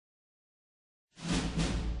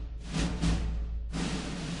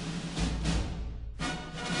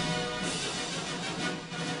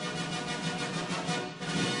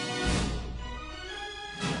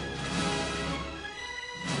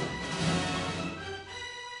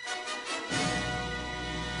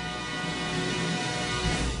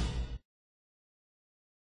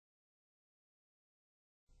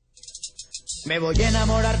Me voy a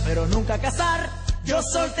enamorar pero nunca casar, yo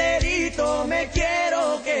solterito me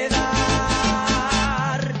quiero quedar.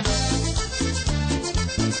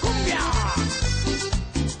 ¡Cumbia!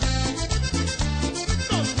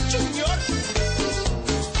 Don Junior.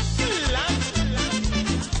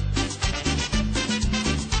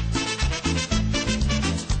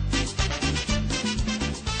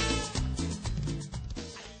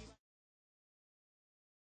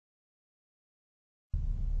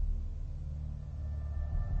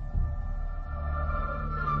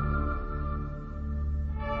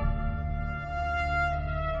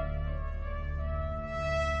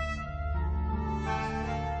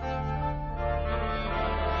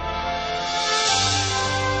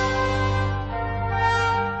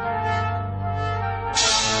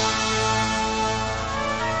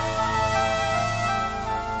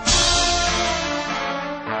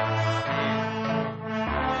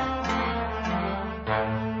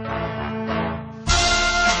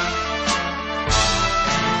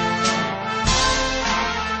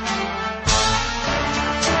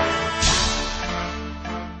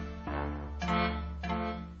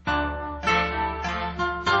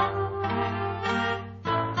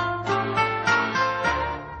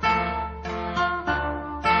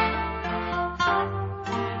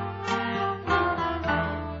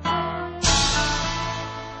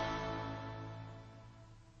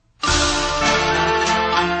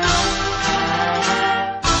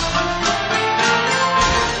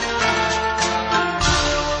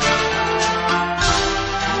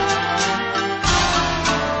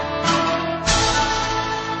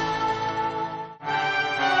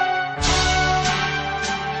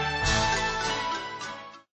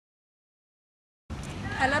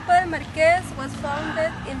 Jalapa del Marques was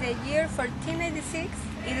founded in the year 1496.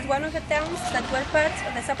 It is one of the towns that were parts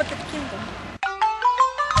of the Zapotec Kingdom.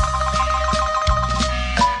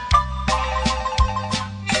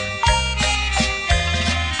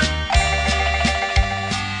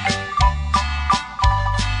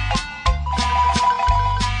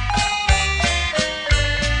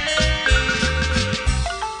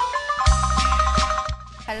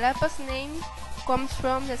 Jalapa's name comes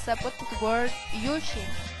from the Zapotec word yushi,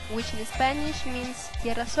 which in Spanish means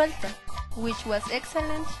tierra suelta, which was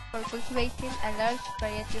excellent for cultivating a large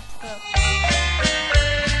variety of crops.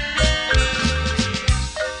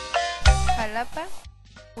 Jalapa,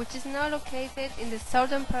 which is now located in the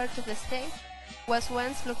southern part of the state, was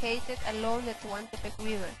once located along the Tehuantepec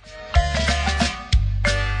River.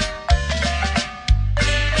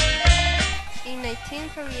 In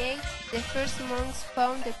 1938, the first monks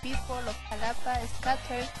found the people of Jalapa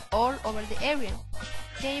scattered all over the area.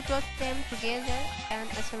 They brought them together, and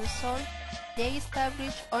as a result, they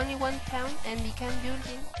established only one town and began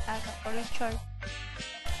building a Catholic church.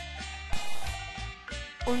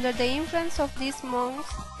 Under the influence of these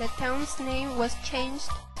monks, the town's name was changed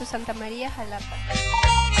to Santa Maria Jalapa.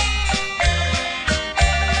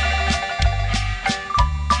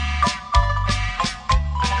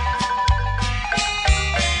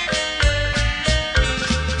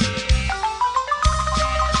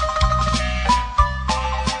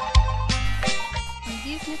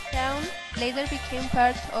 Later became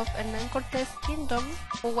part of Hernán Cortés' kingdom,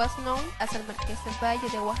 who was known as el Marqués del Valle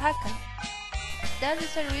de Oaxaca. That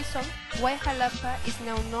is the reason why Jalapa is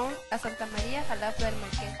now known as Santa María Jalapa del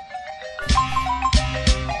Marques.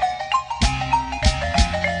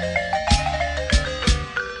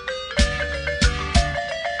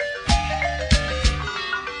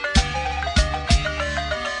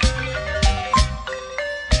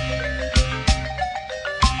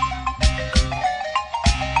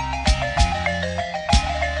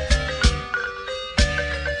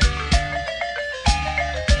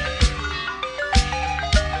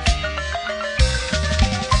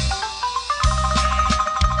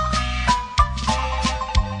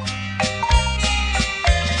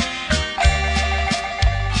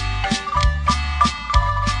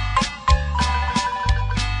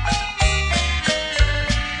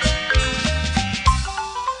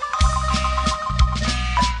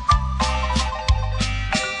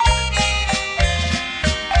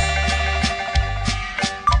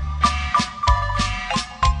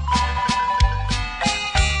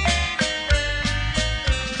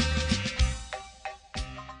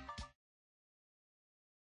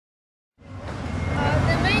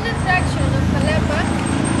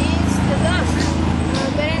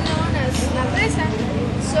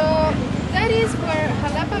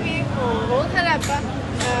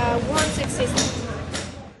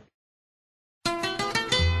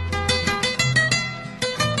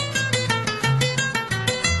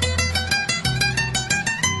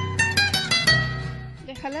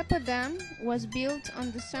 Dam was built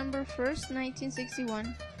on December 1st,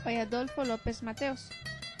 1961 by Adolfo López Mateos.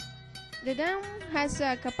 The dam has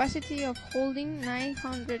a capacity of holding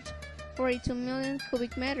 942 million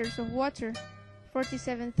cubic meters of water.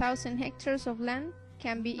 47,000 hectares of land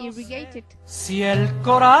can be irrigated. Si el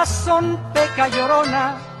corazón peca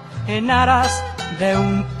llorona en aras de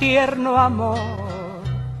un tierno amor.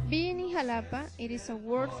 Being in Jalapa, it is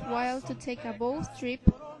worthwhile to take a boat trip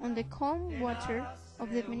on the calm water of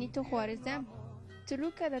the Benito Juárez Dam, to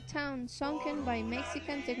look at a town sunken by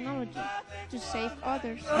Mexican technology to save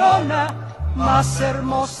others. Llorona, más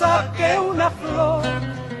hermosa que una flor,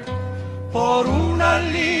 por una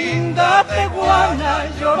linda tehuana,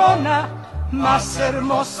 llorona, más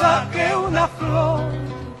hermosa que una flor.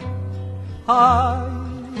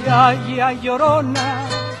 Ay, ay, ay, llorona,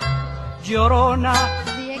 llorona.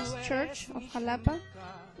 The ex-church of Jalapa,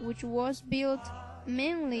 which was built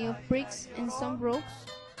mainly of bricks and some rocks,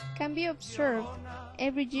 can be observed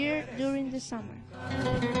every year during the summer.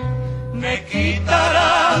 Me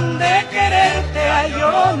quitarán de quererte, ay,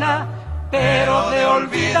 llorona, pero de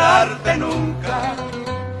olvidarte nunca.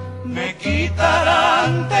 Me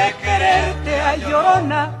quitarán de quererte, ay,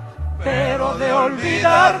 llorona, pero de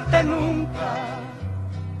olvidarte nunca.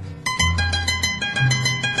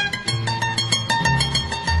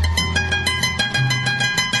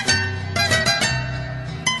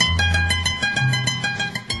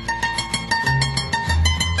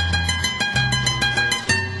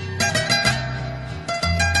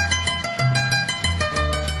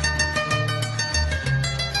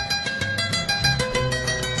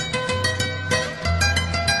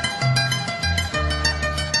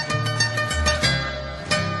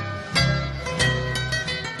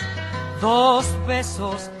 Dos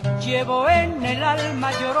besos llevo en el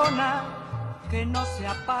alma, llorona, que no se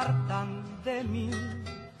apartan de mí.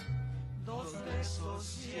 Dos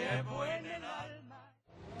besos llevo en el alma.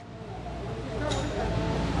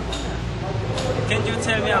 Can you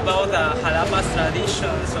tell me about Jalapa's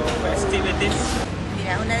traditions or festivities?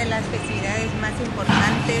 Mira, una de las festividades más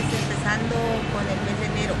importantes, empezando con el mes de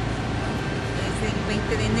enero, es el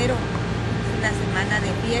 20 de enero, es una semana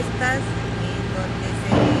de fiestas donde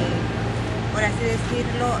por así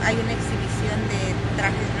decirlo, hay una exhibición de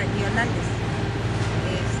trajes regionales.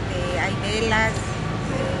 Hay velas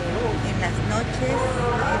en las noches,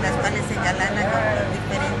 en las cuales se engalanan con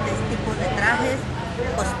diferentes tipos de trajes,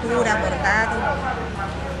 costura, bordado,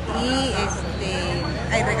 y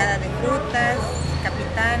hay regada de frutas,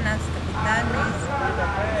 capitanas, capitanes,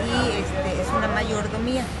 y es una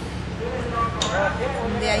mayordomía.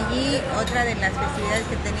 De allí, otra de las festividades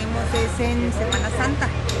que tenemos es en Semana Santa,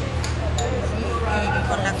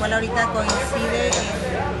 con la cual ahorita coincide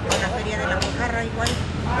con la Feria de la Mojarra igual. Y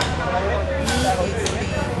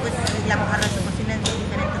pues la mojarra se cocina en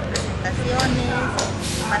diferentes presentaciones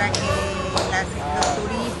para que los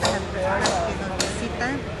turistas, las personas que nos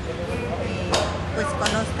visitan, pues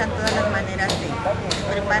conozcan todas las maneras de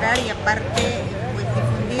preparar y aparte pues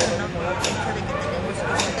difundir, ¿no? El hecho de que tenemos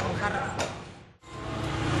suficiente mojarra.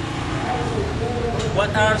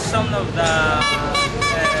 What are some of the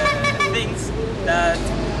things that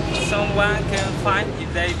someone can find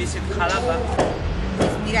if they visit Jalapa? Pues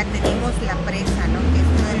mira, tenemos la presa, ¿no? Que es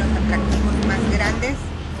uno de los atractivos más grandes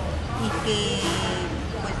y que,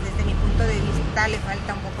 pues desde mi punto de vista, le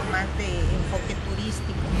falta un poco más de enfoque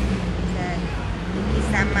turístico, o sea,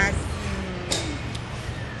 quizá más,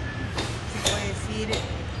 se puede decir,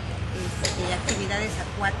 actividades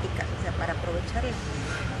acuáticas, o sea, para aprovecharlas.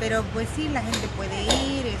 Pero pues sí, la gente puede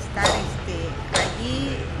ir, estar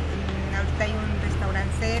allí. Ahorita hay un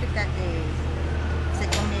restaurante cerca que se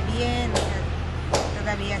come bien, o sea,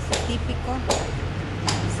 todavía es típico,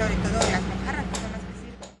 y sobre todo las mojarras que son las que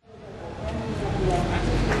sirven.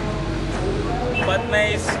 What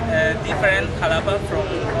makes different Jalapa from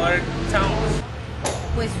other towns?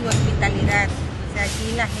 Pues su hospitalidad, o sea,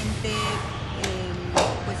 aquí la gente,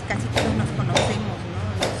 pues casi todos nos conocemos, ¿no?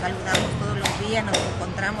 Nos saludamos todos los días, nos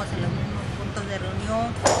encontramos en los mismos puntos de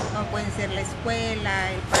reunión, como pueden ser la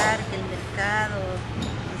escuela, el parque, el mercado,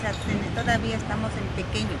 o sea, todavía estamos en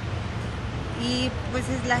pequeño. Y pues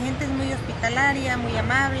la gente es muy hospitalaria, muy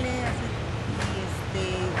amable, así,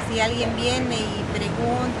 y si alguien viene y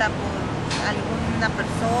pregunta por alguna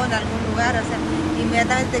persona, algún lugar, o sea,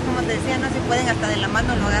 inmediatamente, como te decía, no se pueden hasta de la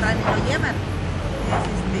mano lo agarran y lo llevan.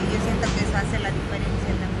 Yo siento que eso hace la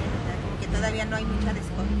diferencia también, o sea, como que todavía no hay mucha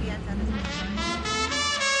desconfianza respecto a eso.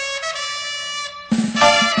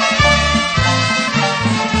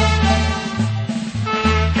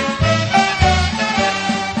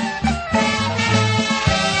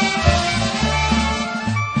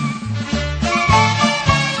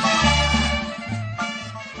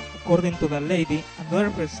 lady, another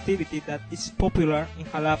festivity that is popular in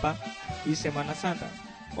Jalapa is Semana Santa,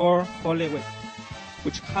 or Holy Week,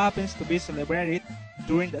 which happens to be celebrated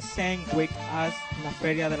during the same week as La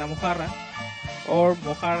Feria de la Mojarra, or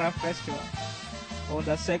Mojarra Festival, on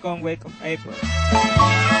the second week of April.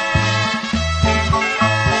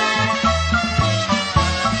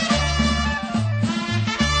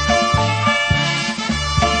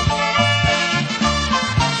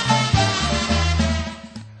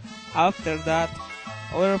 After that,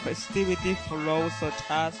 other festivities follow, such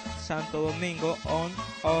as Santo Domingo on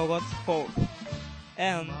August 4th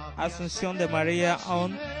and Asunción de María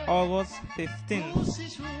on August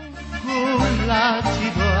 15th.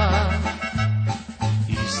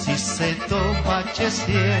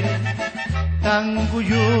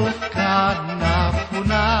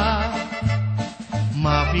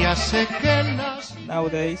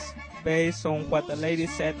 Nowadays, based on what the lady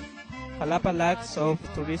said, Jalapa lacks of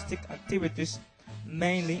touristic activities,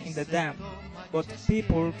 mainly in the dam, but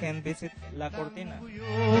people can visit La Cortina.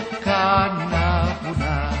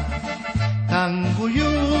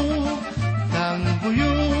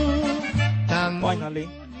 Finally,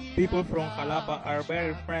 people from Jalapa are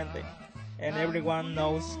very friendly, and everyone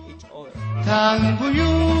knows each other.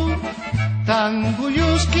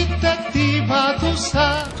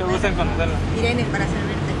 Mucho gusto en conocerla. Irene, para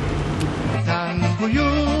servirte.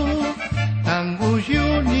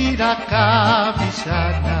 Tanguyu niraka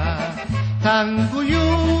bisana, tanguyu,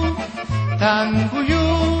 tanguyu,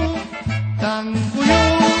 tanguyu.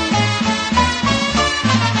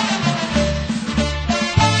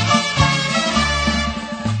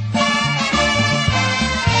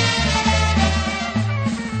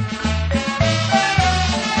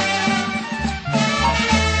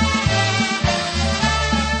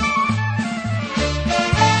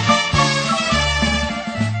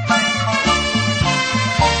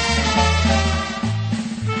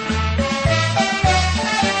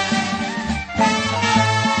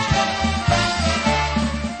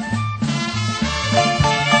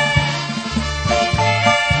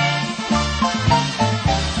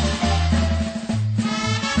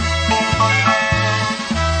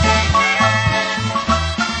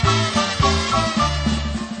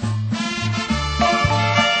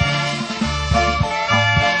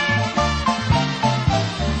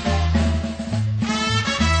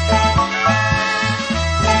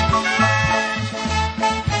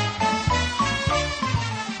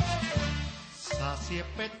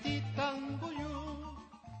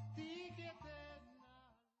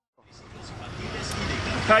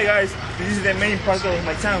 Hi guys, this is the main part of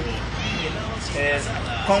my town.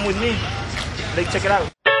 Come with me, let's check it out.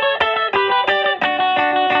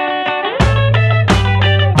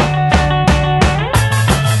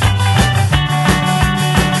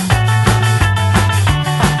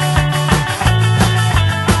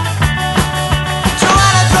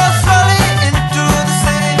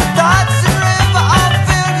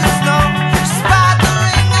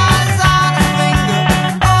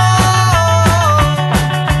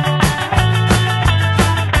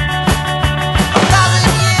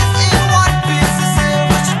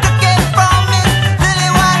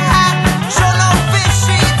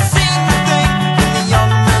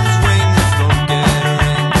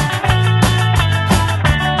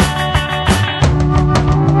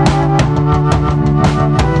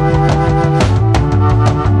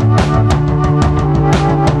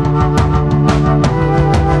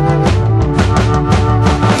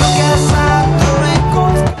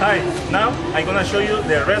 I'm gonna show you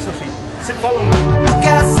the rest of it. So follow me.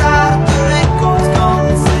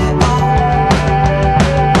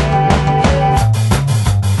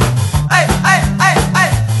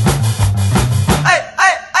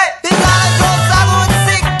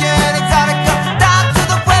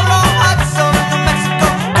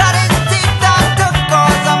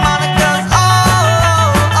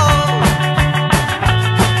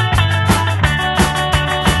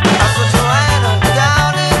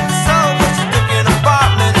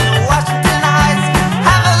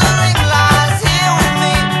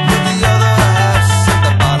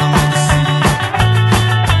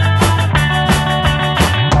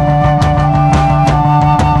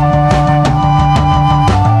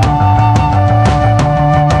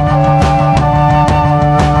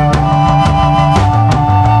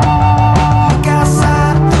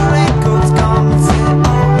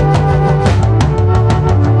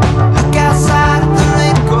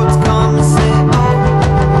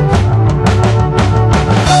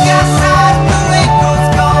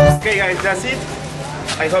 That's it.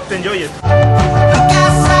 I hope to enjoy it.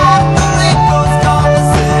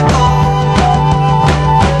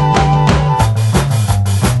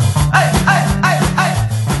 Hey, hey.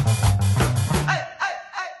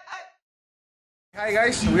 Hi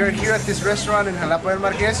guys, we are here at this restaurant in Jalapa del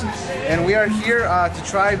Marques, and we are here to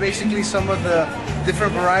try basically some of the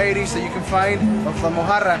different varieties that you can find of the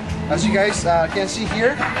mojarra. As you guys can see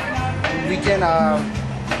here, we can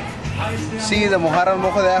see the mojarra al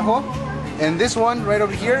mojo de ajo, and this one right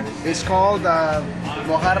over here is called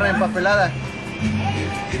mojarra empapelada.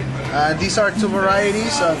 These are two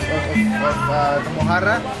varieties of the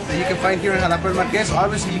mojarra that you can find here in Jalapa del Marques.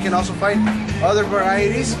 Obviously, you can also find other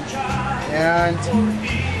varieties. And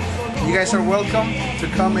you guys are welcome to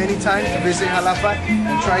come anytime to visit Jalapa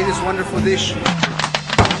and try this wonderful dish.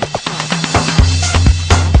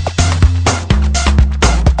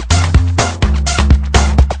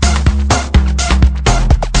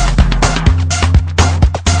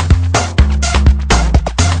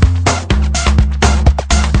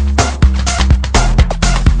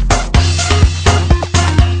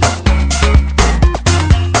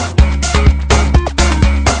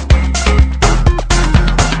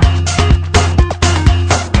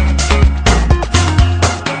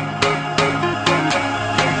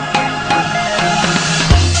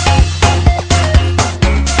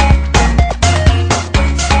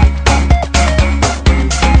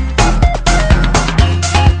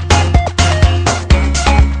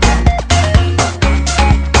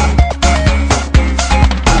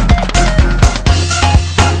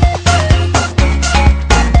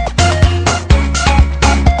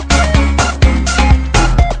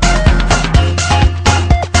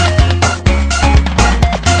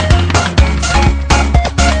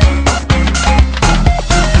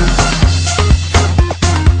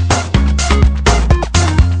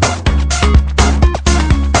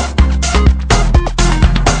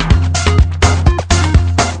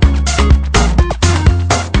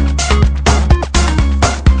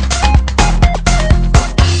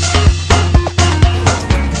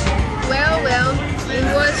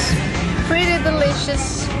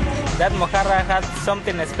 That mojarra had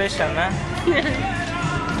something special, huh?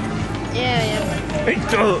 Yeah.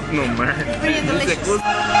 No man. Pretty delicious.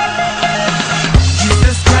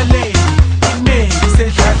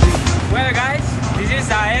 Well guys, this is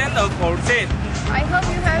the end of our trip. I hope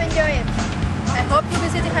you have enjoyed it. I hope you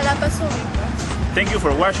visit Jalapa soon. Thank you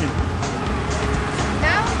for watching.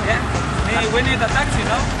 Now? Yeah. Hey, we need a taxi,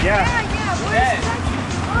 no? Yeah. Where's the taxi?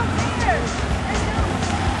 Oh, there. Let's go.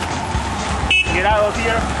 Get out of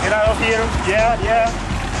here. Get out of here. Yeah.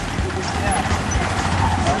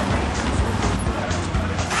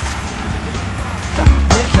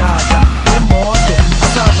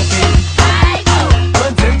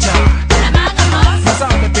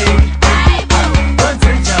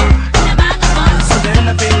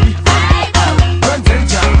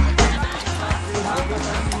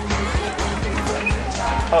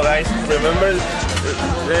 Oh guys, remember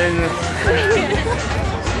then.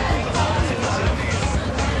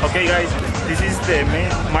 Okay guys, this is the main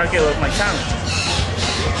market of my town.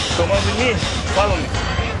 Come on with me, follow me.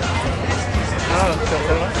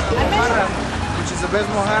 Mojarra, which is the best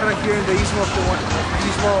mojarra here in the Istmo of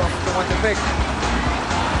Tehuantepec.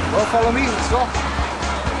 Well, follow me, let's go.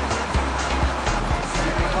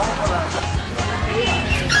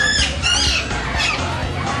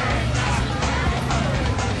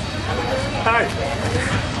 Hi,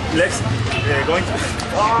 let's going to.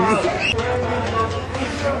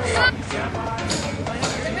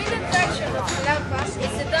 The main attraction of Jalapa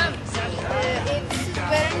is the dam. It's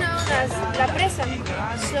better known as La Presa.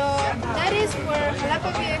 So that is where Jalapa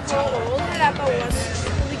Viejo or Old Jalapa was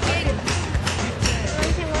ubicated.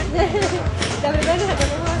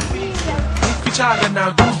 Escuchar en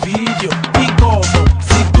algún vídeo y cómo,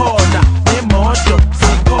 si cola.